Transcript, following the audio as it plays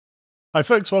Hi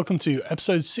folks, welcome to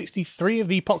episode 63 of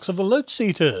the Epochs of the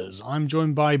Load-Seaters. I'm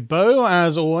joined by Bo,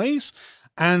 as always,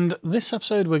 and this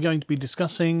episode we're going to be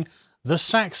discussing the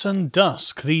Saxon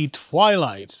Dusk, the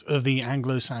twilight of the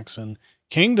Anglo-Saxon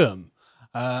kingdom.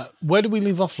 Where did we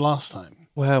leave off last time?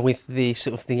 Well, with the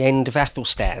sort of the end of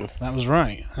Athelstan. That was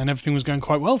right, and everything was going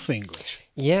quite well for the English.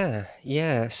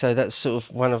 Yeah. So that's sort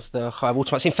of one of the high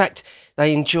watermarks. In fact,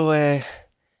 they enjoy...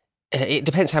 it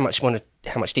depends how much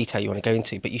detail you want to go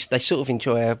into, but they sort of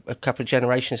enjoy a couple of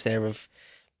generations there of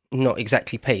not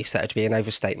exactly peace. That would be an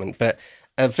overstatement, but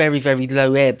a very, very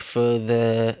low ebb for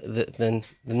the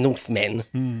Northmen,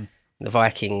 the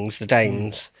Vikings, the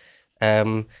Danes.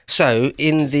 So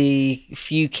in the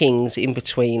few kings in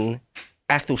between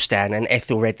Athelstan and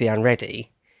Ethelred the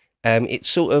Unready, it's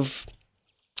sort of,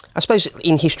 I suppose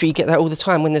in history you get that all the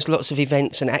time when there's lots of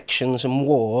events and actions and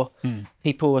war.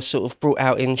 People are sort of brought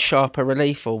out in sharper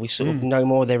relief, or we sort of know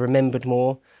more, they're remembered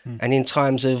more. And in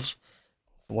times of,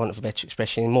 for want of a better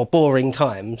expression, in more boring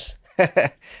times,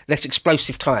 less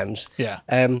explosive times,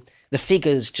 the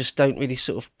figures just don't really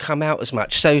sort of come out as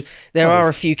much. So there are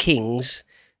a few kings.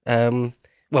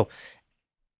 Well,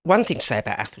 one thing to say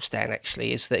about Athelstan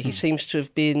actually is that he seems to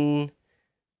have been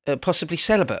possibly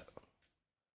celibate.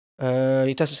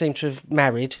 He doesn't seem to have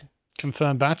married.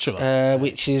 Confirmed bachelor.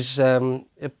 Which is a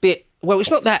bit... Well,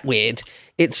 it's not that weird.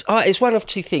 It's one of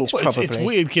two things, probably. It's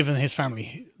weird given his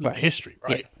family history,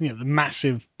 right? Yeah. You know, the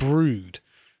massive brood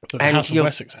that the House of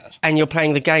Wessex has. And you're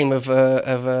playing the game of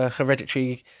a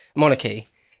hereditary monarchy.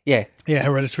 Yeah,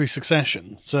 hereditary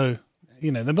succession. So,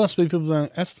 you know, there must be people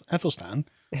like Athelstan.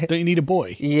 Don't you need a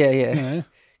boy? Yeah. You know?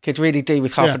 Could really do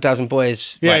with half a dozen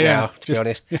boys now, to be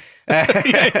honest.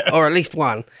 Or at least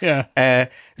one. Yeah.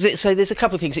 So there's a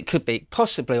couple of things it could be.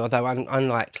 Possibly, although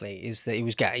unlikely, is that he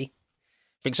was gay.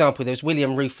 For example, there was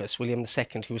William Rufus, William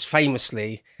II, who was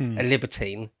famously a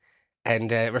libertine and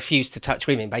refused to touch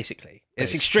women, basically.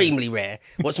 It's extremely rare.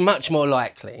 What's much more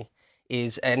likely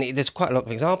is, and there's quite a lot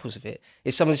of examples of it,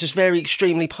 is someone who's just very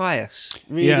extremely pious,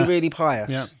 really pious.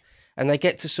 Yeah. And they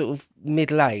get to sort of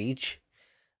middle age,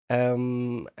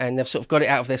 and they've sort of got it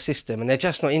out of their system, and they're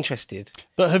just not interested.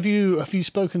 But have you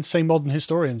spoken to, say, modern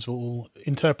historians will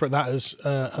interpret that as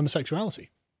homosexuality?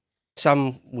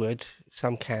 Some would,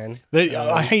 some can.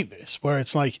 I hate this, where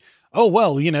it's like, oh,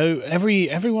 well, you know,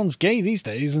 everyone's gay these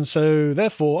days, and so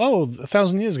therefore,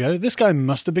 1,000 years ago, this guy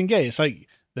must have been gay. It's like,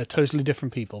 they're totally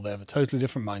different people. They have a totally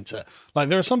different mindset. Like,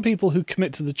 there are some people who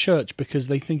commit to the church because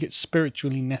they think it's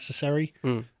spiritually necessary.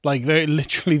 Like,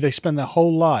 they spend their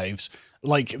whole lives,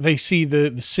 like, they see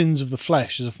the sins of the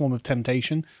flesh as a form of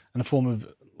temptation and a form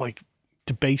of, like,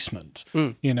 debasement,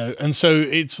 you know? And so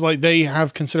it's like they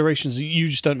have considerations that you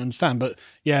just don't understand, but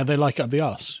yeah, they like it up the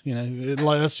arse, you know?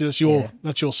 Like, that's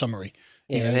your summary.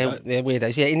 Yeah, they're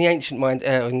weirdos. Yeah, in the ancient mind,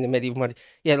 in the medieval mind,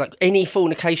 like any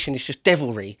fornication is just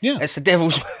devilry. Yeah, it's the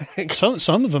devil's work.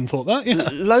 Some of them thought that. Yeah,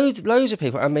 loads of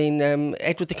people. I mean,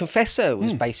 Edward the Confessor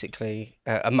was basically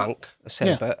a monk, a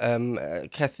celibate.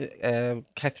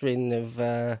 Catherine of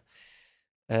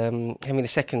Henry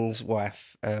II's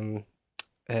wife,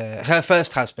 her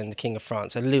first husband, the King of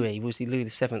France, Louis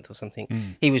Louis VII or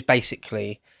something. He was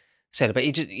basically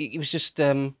celibate. He was just.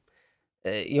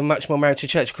 You're much more married to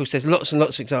church. Of course, there's lots and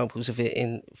lots of examples of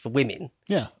it for women.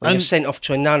 Yeah, and you're sent off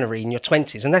to a nunnery in your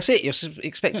 20s, and that's it. You're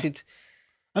expected.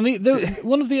 Yeah. And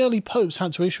one of the early popes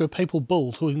had to issue a papal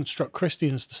bull to instruct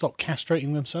Christians to stop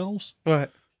castrating themselves. Right.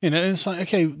 You know, it's like,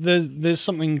 okay, there's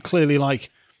something clearly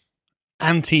like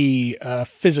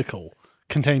anti-physical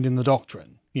contained in the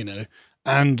doctrine. You know,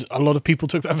 and a lot of people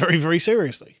took that very, very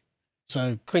seriously.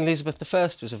 So Queen Elizabeth I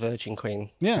was a virgin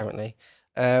queen, apparently.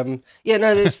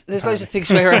 There's loads of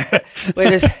things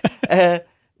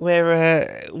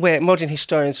where modern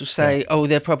historians will say,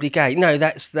 they're probably gay. No,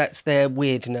 that's their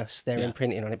weirdness, their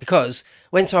imprinting on it. Because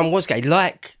when someone was gay,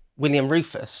 like William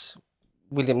Rufus,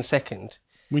 William II,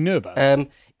 we knew about it.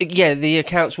 The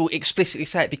accounts will explicitly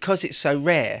say it because it's so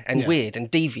rare and weird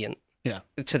and deviant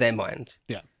to their mind.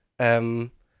 Yeah. There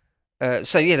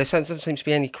doesn't seem to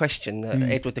be any question that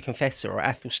Edward the Confessor or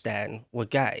Athelstan were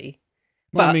gay.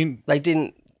 But I mean, they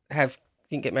didn't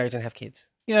get married and have kids.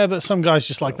 Yeah, but some guys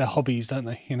just like their hobbies, don't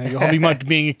they? You know, your hobby might be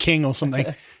being a king or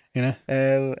something, you know?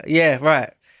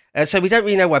 Right. So we don't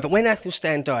really know why. But when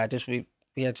Athelstan died, he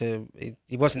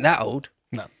wasn't that old.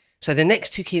 No. So the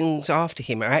next two kings after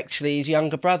him are actually his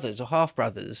younger brothers or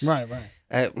half-brothers. Right.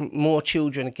 More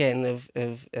children, again, of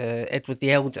Edward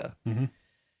the Elder.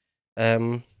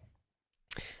 Mm-hmm.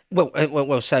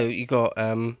 So you got...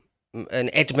 an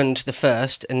Edmund I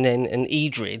and then an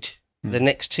Edred, the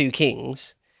next two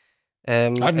kings,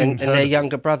 and their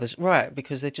younger brothers, right?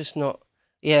 Because they're just not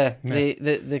Yeah,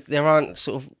 there aren't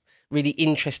sort of really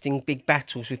interesting big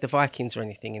battles with the Vikings or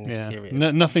anything in this period.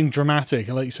 Nothing dramatic,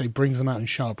 and like you say, brings them out in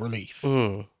sharp relief.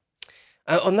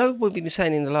 Although we've been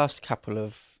saying in the last couple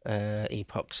of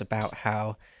epochs about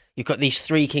how you've got these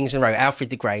three kings in a row, Alfred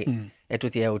the Great,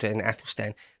 Edward the Elder, and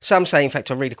Athelstan. Some say, in fact,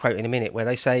 I'll read a quote in a minute, where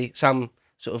they say some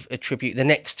sort of attribute the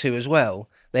next two as well.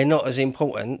 They're not as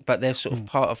important, but they're sort of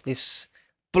part of this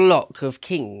block of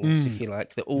kings, if you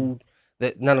like,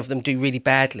 that none of them do really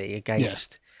badly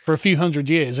against. For a few hundred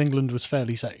years, England was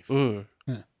fairly safe.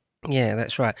 Yeah,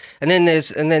 that's right. And then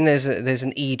there's an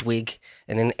Eadwig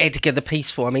and an Edgar the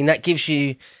Peaceful. I mean, that gives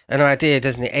you an idea,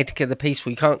 doesn't it? Edgar the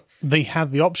Peaceful. You can't. They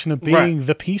had the option of being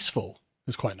the Peaceful.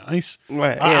 It's quite nice.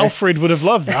 Right. Alfred would have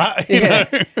loved that. You know?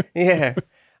 Yeah.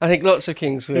 I think lots of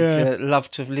kings would love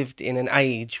to have lived in an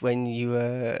age when you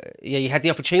had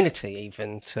the opportunity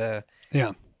even to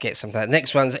get something. The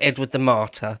next one's Edward the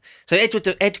Martyr. So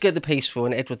Edgar the Peaceful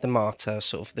and Edward the Martyr,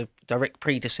 sort of the direct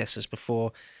predecessors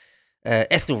before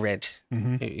Ethelred,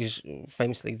 who is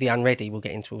famously the Unready. We'll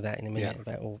get into all that in a minute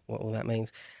about what all that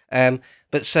means.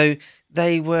 But so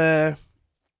they were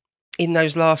in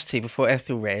those last two before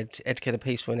Ethelred, Edgar the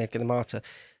Peaceful and Edgar the Martyr.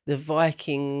 The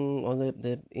Viking or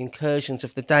the incursions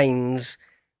of the Danes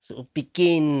sort of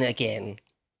begin again.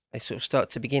 They sort of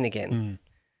start to begin again.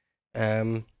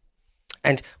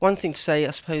 And one thing to say,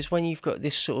 I suppose, when you've got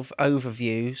this sort of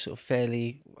overview, sort of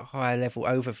fairly high level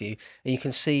overview, and you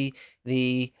can see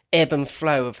the ebb and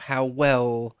flow of how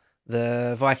well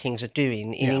the Vikings are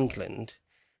doing in England,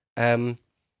 the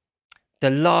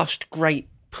last great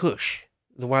push,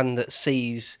 the one that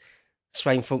sees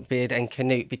Sweyn Forkbeard and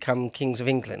Canute become kings of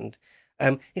England,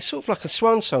 it's sort of like a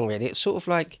swan song, really. It's sort of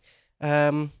like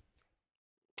the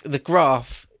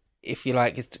graph, if you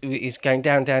like, is going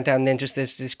down, down, down, and then just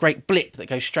there's this great blip that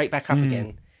goes straight back up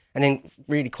again. And then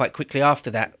really quite quickly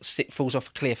after that, it falls off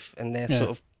a cliff and they're sort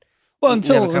of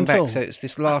never come back. So it's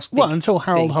this last until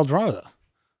Harold Hardrada,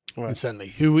 incidentally,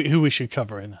 who we should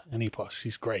cover in Epochs.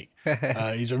 He's great.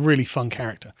 He's a really fun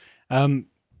character. But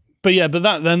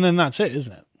then that's it,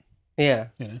 isn't it? Yeah.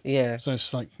 Yeah. So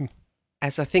it's like...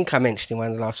 As I think I mentioned in one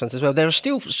of the last ones as well, there are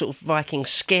still sort of Viking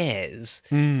scares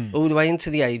all the way into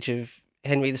the age of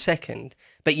Henry II.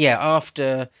 But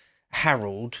after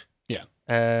Harold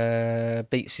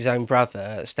beats his own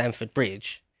brother at Stamford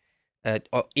Bridge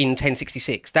in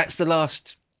 1066, that's the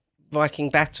last Viking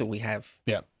battle we have.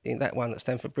 In that one at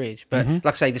Stamford Bridge. But like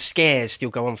I say, the scares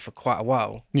still go on for quite a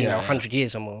while, 100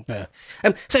 years or more. But,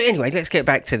 so anyway, let's get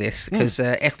back to this, because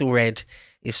Ethelred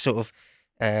is sort of,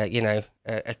 a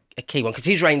key one, because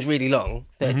his reign's really long,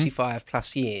 35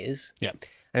 plus years. And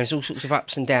there's all sorts of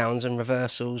ups and downs and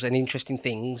reversals and interesting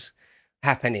things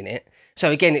happen in it. So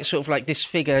again, it's sort of like this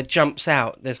figure jumps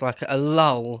out. There's like a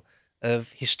lull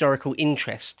of historical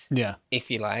interest, if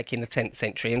you like, in the 10th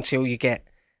century until you get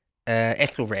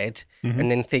Ethelred,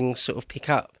 and then things sort of pick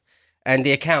up. And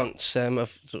the accounts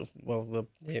of sort of,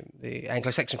 the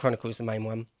Anglo-Saxon Chronicle is the main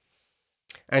one.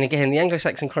 And again, the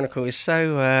Anglo-Saxon Chronicle is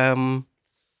so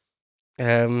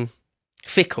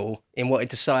fickle in what it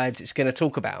decides it's going to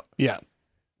talk about.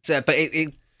 So, but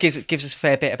it gives us a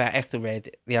fair bit about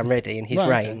Ethelred the Unready and his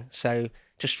reign. Okay. So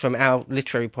just from our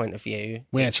literary point of view,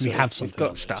 we actually have something. We've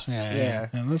got stuff. Yeah,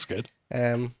 that's good.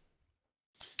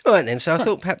 All right then. So I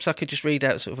thought perhaps I could just read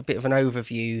out sort of a bit of an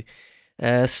overview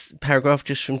paragraph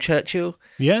just from Churchill.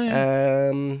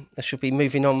 I should be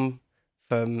moving on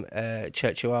from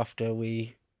Churchill after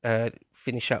we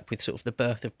finish up with sort of the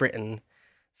birth of Britain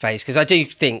phase, because I do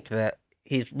think that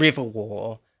his River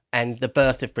War and the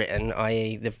birth of Britain,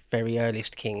 i.e. the very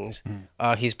earliest kings,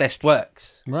 are his best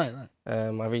works. Right. I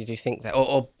really do think that,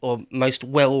 or most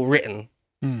well written.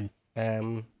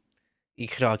 You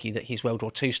could argue that his World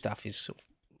War II stuff is sort of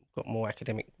got more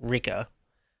academic rigour.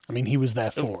 I mean, he was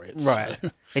there for it. Right.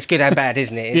 So. It's good and bad,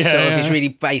 isn't it? It's he's really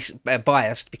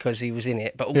biased because he was in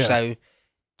it, but also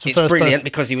it's brilliant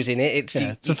because he was in it.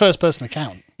 It's a first-person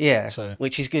account.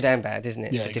 Which is good and bad, isn't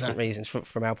it? For different reasons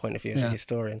from our point of view as a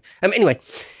historian.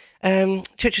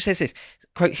 Churchill says this,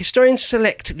 quote, historians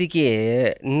select the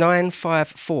year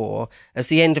 954 as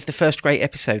the end of the first great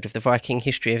episode of the Viking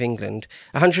history of England.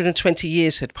 120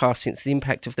 years had passed since the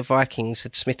impact of the Vikings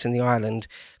had smitten the island.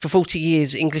 For 40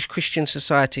 years, English Christian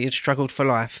society had struggled for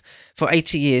life. For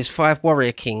 80 years, 5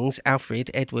 warrior kings, Alfred,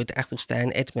 Edward,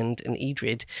 Athelstan, Edmund and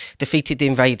Edred, defeated the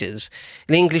invaders.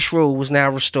 The English rule was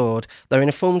now restored, though in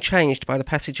a form changed by the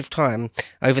passage of time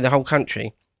over the whole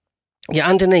country. Yet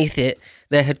underneath it,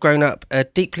 there had grown up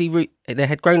deeply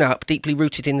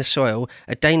rooted in the soil,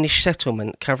 a Danish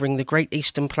settlement covering the great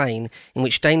eastern plain, in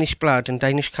which Danish blood and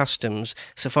Danish customs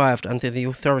survived under the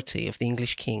authority of the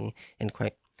English king. End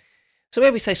quote. So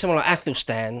where we say someone like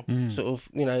Athelstan sort of,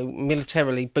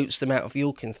 militarily boots them out of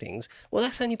York and things, well,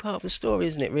 that's only part of the story,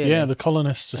 isn't it, really? Yeah, the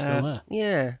colonists are still there.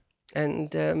 Yeah,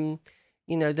 and,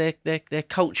 their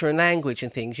culture and language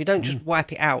and things, you don't just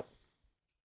wipe it out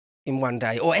in one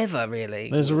day, or ever,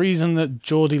 really. There's a reason that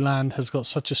Geordie land has got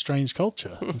such a strange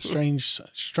culture, a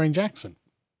strange accent.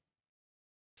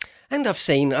 And I've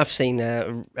seen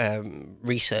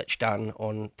research done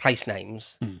on place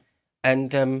names,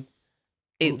 and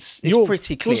it's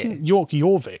pretty clear. Wasn't York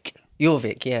Jorvik?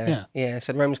 Jorvik, yeah.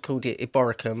 So the Romans called it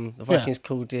Eboracum, the Vikings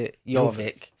called it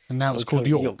Jorvik, and now it's called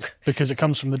York because it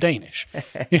comes from the Danish.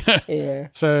 Yeah.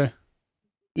 So.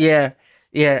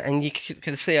 Yeah, and you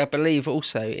can see, I believe,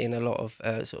 also in a lot of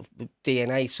sort of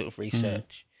DNA sort of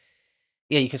research.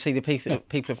 Yeah, you can see the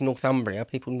people of Northumbria,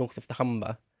 people north of the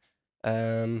Humber.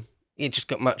 It just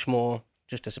got much more,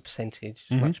 just as a percentage,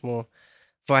 much more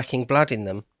Viking blood in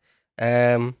them.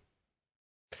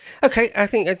 Okay, I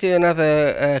think I'd do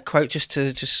another quote just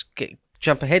to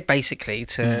jump ahead, basically,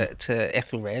 to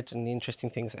Ethelred and the interesting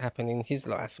things that happen in his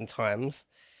life and times.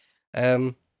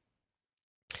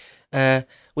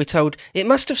 We're told, it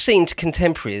must have seemed to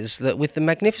contemporaries that with the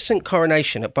magnificent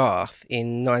coronation at Bath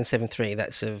in 973,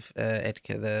 that's of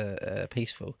Edgar the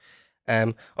Peaceful,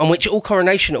 on which all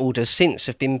coronation orders since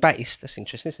have been based. That's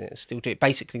interesting, isn't it? Still do it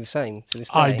basically the same to this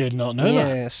day. I did not know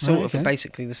that. Yeah, sort of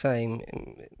basically the same,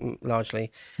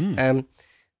 largely.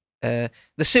 The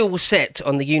seal was set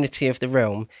on the unity of the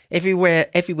realm. Everywhere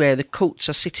the courts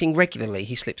are sitting regularly.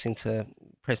 He slips into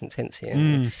present tense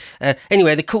here.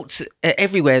 Anyway,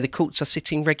 everywhere the courts are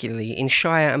sitting regularly. In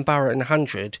shire and borough and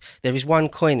hundred, there is one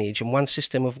coinage and one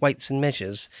system of weights and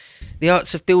measures. The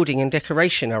arts of building and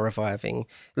decoration are reviving.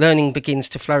 Learning begins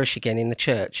to flourish again in the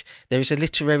church. There is a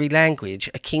literary language,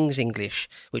 a king's English,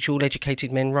 which all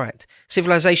educated men write.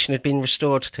 Civilization had been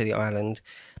restored to the island.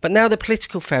 But now the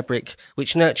political fabric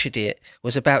which nurtured it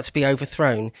was about to be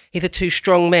overthrown. Hitherto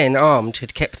strong men armed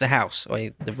had kept the house,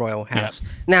 or the royal house.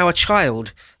 Now a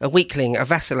child, a weakling, a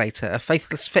vacillator, a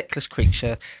faithless, feckless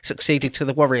creature succeeded to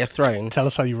the warrior throne. Tell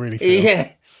us how you really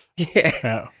feel.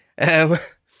 Yeah.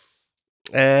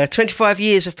 25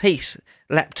 years of peace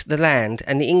lapped the land,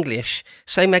 and the English,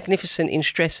 so magnificent in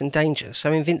stress and danger,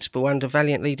 so invincible under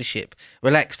valiant leadership,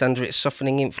 relaxed under its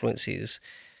softening influences.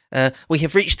 We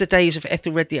have reached the days of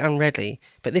Ethelred the Unready,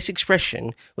 but this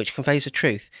expression, which conveys a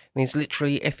truth, means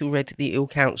literally Ethelred the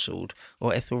Ill-Counselled,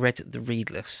 or Ethelred the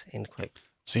Reedless, end quote.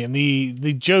 See, and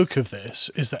the joke of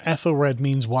this is that Ethelred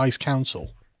means wise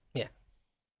counsel. Yeah.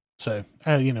 So,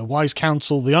 wise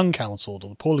counsel, the uncounselled, or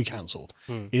the poorly counselled,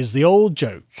 is the old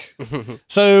joke.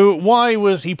 So, why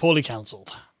was he poorly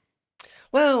counselled?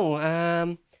 Well,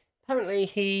 apparently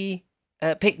he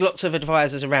picked lots of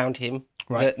advisors around him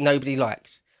that nobody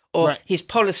liked. Or his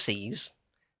policies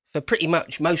for pretty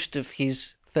much most of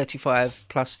his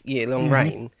 35-plus year-long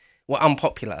reign were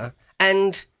unpopular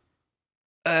and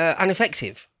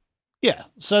ineffective. Yeah.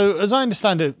 So, as I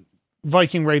understand it,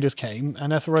 Viking raiders came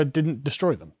and Ethelred didn't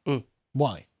destroy them.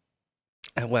 Why?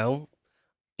 Well,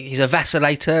 he's a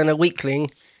vacillator and a weakling.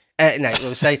 No,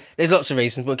 we'll say there's lots of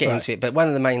reasons. We'll get into it. But one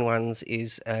of the main ones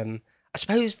is, I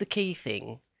suppose the key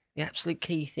thing, the absolute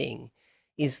key thing,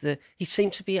 is that he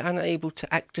seemed to be unable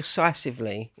to act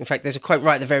decisively. In fact, there's a quote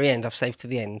right at the very end, I've saved to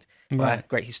the end, by a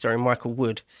great historian, Michael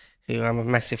Wood, who I'm a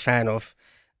massive fan of.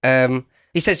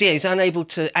 He says, he's unable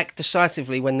to act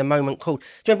decisively when the moment called. Do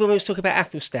you remember when we was talking about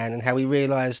Athelstan and how he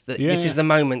realised that this is the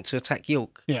moment to attack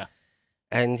York? Yeah.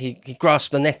 And he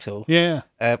grasped the nettle. Yeah.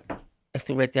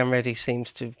 Ethelred the Unready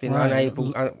seems to have been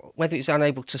unable, whether he's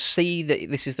unable to see that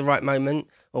this is the right moment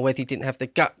or whether he didn't have the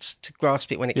guts to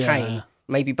grasp it when it came.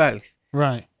 Maybe both.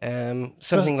 Right.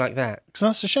 Something like that. Because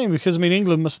that's a shame, because,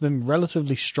 England must have been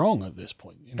relatively strong at this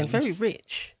point. And very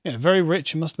rich. Yeah, very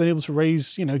rich. It must have been able to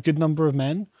raise, a good number of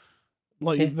men.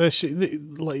 At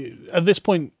this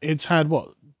point, it's had,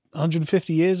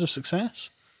 150 years of success?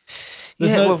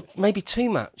 Maybe too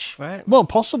much, right? Well,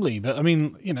 possibly. But,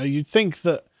 you'd think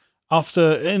that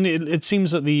after, and it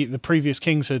seems that the previous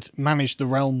kings had managed the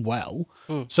realm well.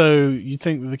 So you'd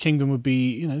think that the kingdom would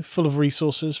be, full of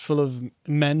resources, full of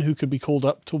men who could be called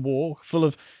up to war, full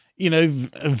of,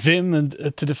 vim and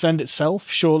to defend itself,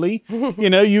 surely.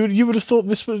 You would have thought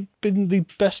this would have been the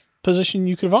best position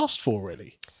you could have asked for,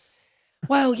 really.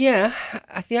 Well, yeah.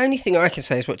 The only thing I can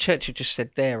say is what Churchill just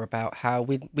said there about how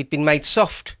we'd been made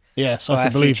soft by a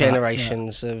few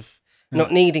generations of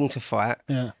not needing to fight.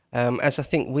 Yeah. As I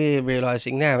think we're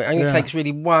realising now, it only takes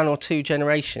really one or two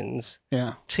generations.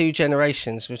 Yeah. 2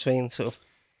 generations between sort of,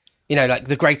 like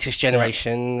the greatest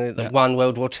generation that won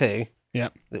World War II. Yeah.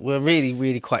 That were really,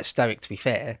 really quite stoic, to be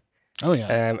fair. Oh,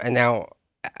 yeah. And now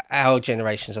our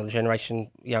generations or the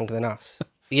generation younger than us.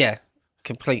 Yeah,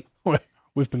 complete.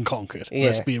 We've been conquered. Yeah,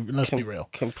 let's be real.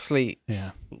 Complete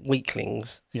Yeah.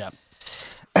 weaklings. Yeah.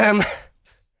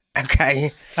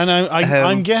 Okay. And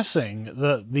I'm guessing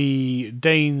that the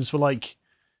Danes were like,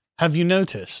 have you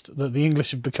noticed that the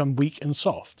English have become weak and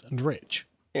soft and rich?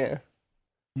 Yeah.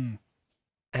 Hmm.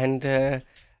 And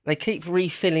they keep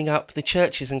refilling up the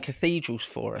churches and cathedrals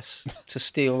for us to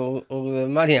steal all the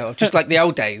money out of, just like the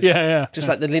old days. Yeah. Just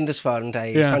like the Lindisfarne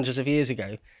days, hundreds of years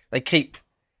ago. They keep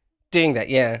doing that,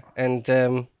 yeah. And,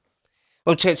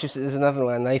 well, churches, there's another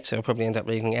one later, I'll probably end up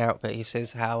reading it out, but he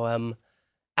says how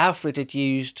Alfred had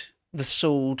used the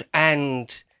sword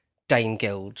and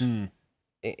Danegeld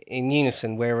in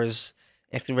unison, whereas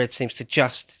Ethelred seems to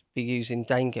just be using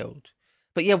Danegeld.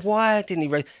 But yeah, why didn't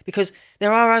he? Because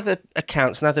there are other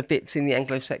accounts and other bits in the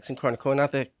Anglo-Saxon Chronicle and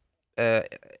other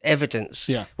evidence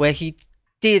where he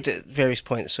did at various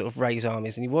points sort of raise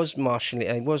armies, and he was marshalling,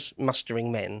 he was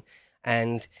mustering men,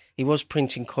 and he was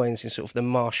printing coins in sort of the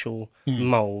martial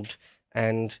mould,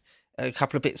 and a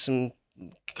couple of bits and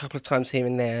a couple of times here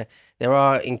and there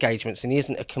are engagements, and he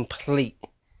isn't a complete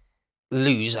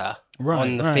loser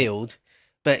on the field.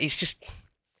 But it's just,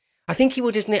 I think he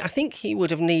would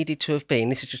have needed to have been.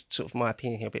 This is just sort of my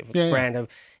opinion here, a bit of a brand of.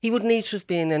 He would need to have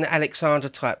been an Alexander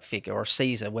type figure or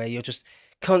Caesar, where you're just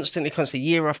constantly,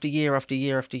 year after year after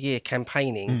year after year,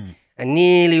 campaigning and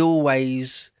nearly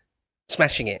always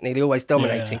smashing it, nearly always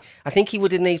dominating. I think he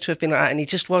would have needed to have been like that, and he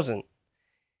just wasn't.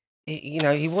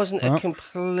 He wasn't a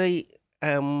complete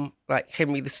like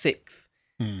Henry VI,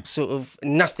 sort of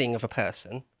nothing of a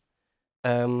person.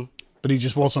 But he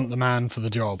just wasn't the man for the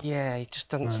job. Yeah, he just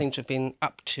doesn't seem to have been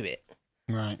up to it.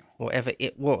 Right. Whatever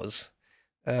it was.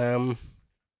 Okay,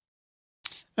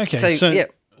 so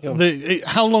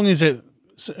how long is it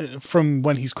from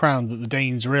when he's crowned that the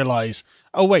Danes realise,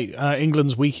 oh wait,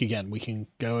 England's weak again, we can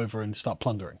go over and start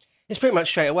plundering? It's pretty much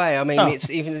straight away. I mean, it's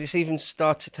even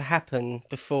started to happen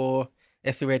before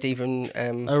Ethelred even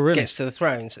gets to the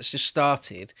throne. So it's just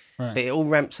started, but it all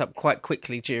ramps up quite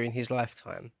quickly during his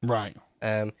lifetime. Right.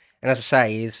 And as I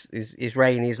say, his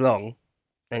reign is long,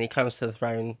 and he comes to the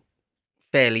throne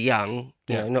fairly young.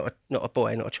 You know, not a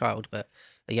boy, not a child, but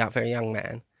a very young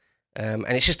man. And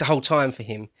it's just a whole time for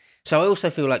him. So I also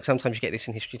feel like sometimes you get this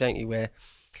in history, don't you, where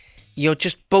you're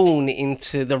just born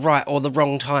into the right or the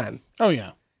wrong time. Oh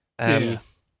yeah.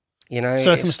 You know,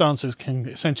 circumstances can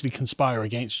essentially conspire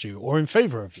against you or in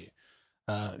favour of you.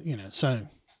 So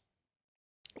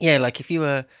yeah, like if you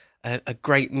were a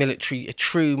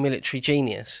true military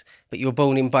genius, but you were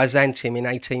born in Byzantium in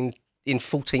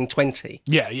 1420.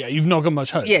 Yeah, you've not got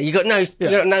much hope. Yeah, you got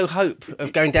no hope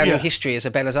of going down in history as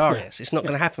a Belisarius. It's not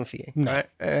going to happen for you, right?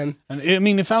 And I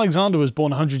mean, if Alexander was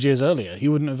born 100 years earlier, he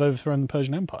wouldn't have overthrown the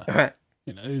Persian Empire. Right.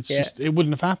 You know, it's just, it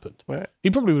wouldn't have happened. Right. He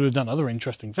probably would have done other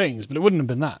interesting things, but it wouldn't have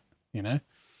been that, you know?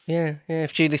 Yeah.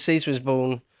 If Julius Caesar was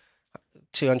born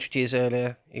 200 years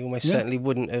earlier, he almost certainly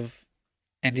wouldn't have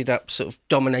ended up sort of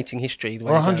dominating history. The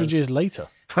way or 100 years later.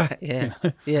 Right, yeah. You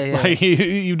know? Yeah. Like,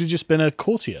 you'd have just been a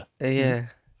courtier. Yeah,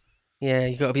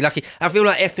 you got to be lucky. I feel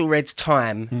like Ethelred's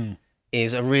time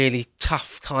is a really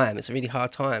tough time. It's a really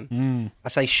hard time. I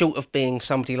say short of being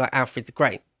somebody like Alfred the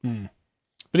Great.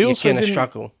 But he also didn't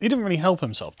struggle. He didn't really help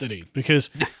himself, did he? Because,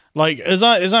 like, as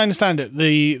I understand it,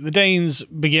 the Danes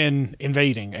begin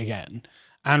invading again,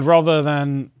 and rather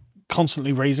than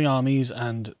constantly raising armies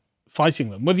and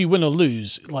fighting them, whether you win or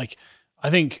lose, like, I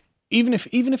think even if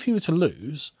he were to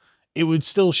lose, it would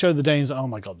still show the Danes that, oh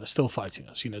my God, they're still fighting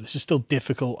us. You know, this is still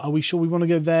difficult. Are we sure we want to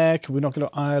go there? Can we not go to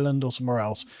Ireland or somewhere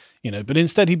else? You know, but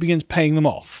instead he begins paying them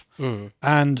off,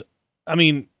 and I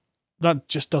mean, that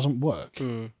just doesn't work.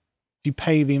 If you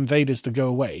pay the invaders to go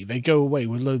away, they go away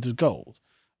with loads of gold.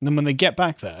 And then when they get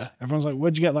back there, everyone's like,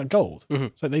 where'd you get that gold?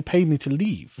 It's like, they paid me to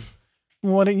leave.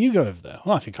 Well, why don't you go over there?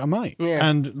 Well, I think I might. Yeah.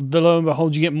 And lo and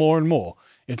behold, you get more and more.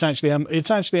 It's actually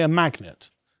a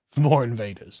magnet for more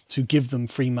invaders to give them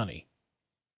free money.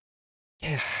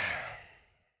 Yeah.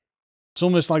 It's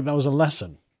almost like that was a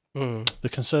lesson the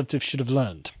Conservatives should have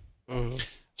learned.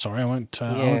 Sorry, I won't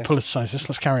politicise this.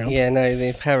 Let's carry on. Yeah, no,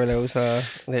 the parallels are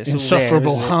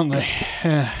insufferable, aren't they?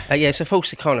 Yeah. It's a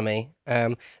false economy.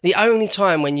 The only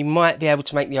time when you might be able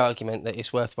to make the argument that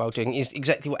it's worthwhile doing is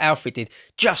exactly what Alfred did,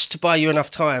 just to buy you enough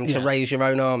time to raise your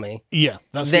own army. Yeah,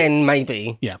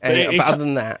 maybe. Yeah, but other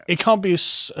than that, it can't be a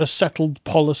settled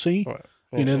policy. Right.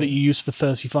 You know, that you use for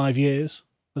 35 years.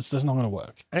 That's not going to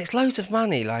work. And it's loads of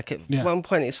money. Like at one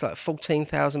point, it's like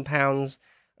 £14,000.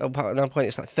 At another point,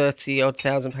 it's like 30-odd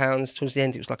thousand pounds. Towards the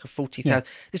end, it was like a 40,000. Yeah.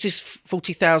 This is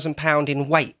 £40,000 in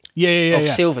weight of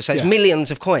silver. So it's millions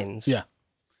of coins. Yeah.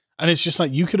 And it's just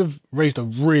like, you could have raised a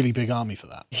really big army for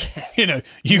that. You know,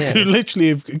 you could literally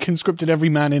have conscripted every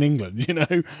man in England, you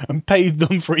know, and paid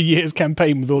them for a year's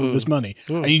campaign with all of this money.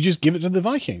 And you just give it to the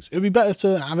Vikings. It would be better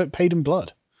to have it paid in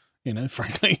blood, you know,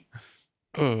 frankly.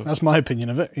 That's my opinion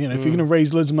of it. You know, if you're going to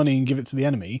raise loads of money and give it to the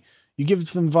enemy, you give it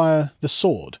to them via the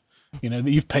sword, you know,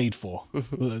 that you've paid for.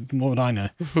 What would I know?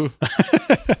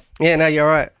 Yeah, no, you're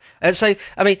right. So,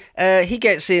 I mean, he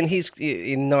gets in, he's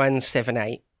in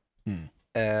 978.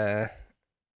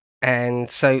 And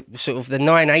so sort of the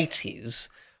 980s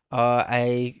are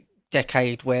a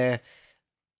decade where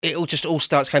it all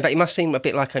starts coming back. It must seem a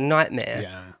bit like a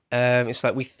nightmare. Yeah. It's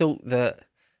like we thought that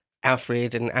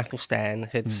Alfred and Athelstan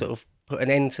had sort of put an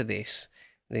end to these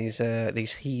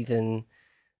heathen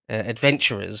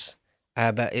adventurers,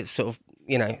 but it's sort of,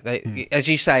 you know, they, as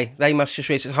you say, they must just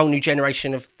realize it's a whole new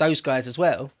generation of those guys as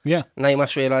well. Yeah, and they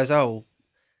must realize, oh,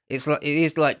 it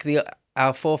is like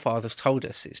our forefathers told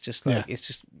us. It's just like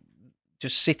it's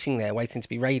just sitting there waiting to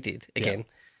be raided again.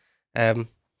 Yeah.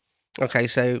 Okay,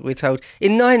 so we're told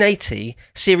in 980,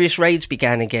 serious raids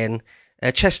began again.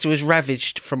 Chester was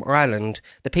ravaged from Ireland.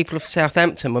 The people of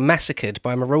Southampton were massacred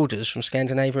by marauders from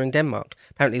Scandinavia and Denmark.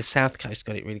 Apparently the south coast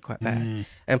got it really quite bad.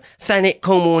 Thanet,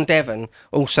 Cornwall and Devon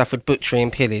all suffered butchery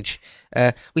and pillage.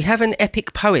 We have an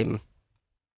epic poem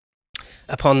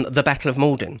upon the Battle of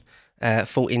Maldon,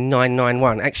 fought in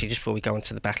 991. Actually, just before we go on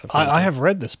to the Battle of Maldon. I have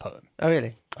read this poem. Oh,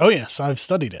 really? Oh, yes, I've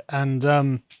studied it.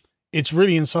 And it's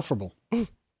really insufferable.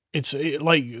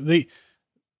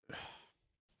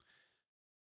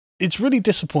 It's really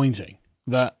disappointing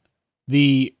that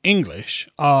the English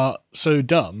are so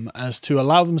dumb as to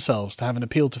allow themselves to have an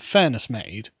appeal to fairness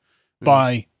made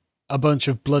by a bunch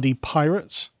of bloody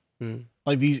pirates.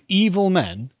 Like these evil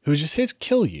men who are just here to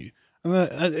kill you. And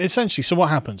essentially, so what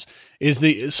happens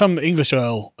is some English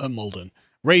earl at Maldon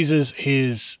raises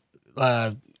his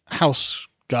house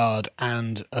guard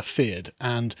and a fyrd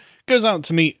and goes out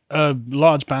to meet a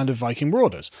large band of Viking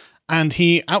marauders. And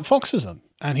he outfoxes them.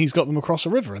 And he's got them across a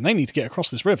river, and they need to get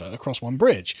across this river, across one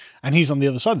bridge. And he's on the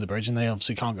other side of the bridge, and they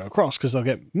obviously can't go across because they'll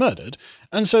get murdered.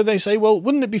 And so they say, well,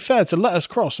 wouldn't it be fair to let us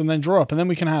cross and then draw up, and then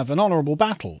we can have an honourable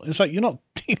battle? It's like, you're not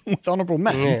dealing with honourable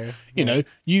men. You know,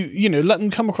 you know, let them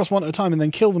come across one at a time and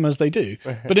then kill them as they do.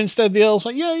 But instead the Earl's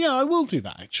like, yeah, I will do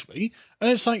that, actually.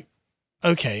 And it's like,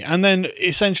 okay. And then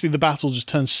essentially the battle just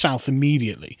turns south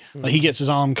immediately. Like he gets his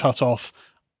arm cut off,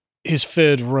 his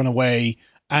fyrd run away,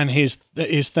 and his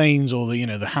thanes or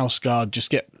the house guard just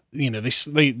get, you know,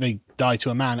 they die to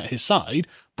a man at his side,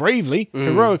 bravely,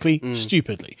 heroically,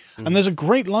 stupidly. And there's a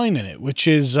great line in it, which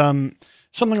is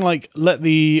something like, let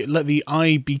the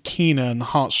eye be keener and the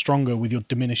heart stronger with your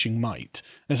diminishing might.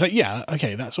 And it's like, yeah,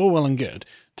 okay, that's all well and good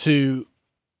to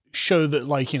show that,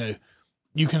 like, you know,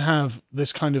 you can have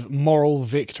this kind of moral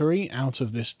victory out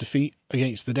of this defeat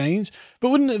against the Danes, but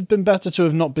wouldn't it have been better to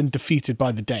have not been defeated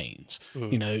by the Danes?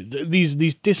 You know, these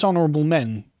dishonorable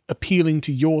men appealing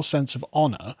to your sense of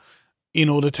honor in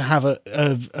order to have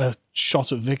a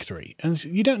shot at victory. And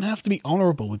you don't have to be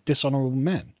honorable with dishonorable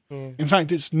men. In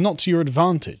fact, it's not to your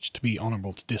advantage to be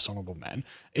honorable to dishonorable men,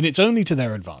 and it's only to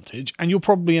their advantage, and you'll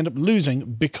probably end up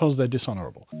losing because they're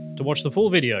dishonorable. To watch the full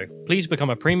video, please become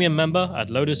a premium member at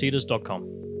lotuseaters.com.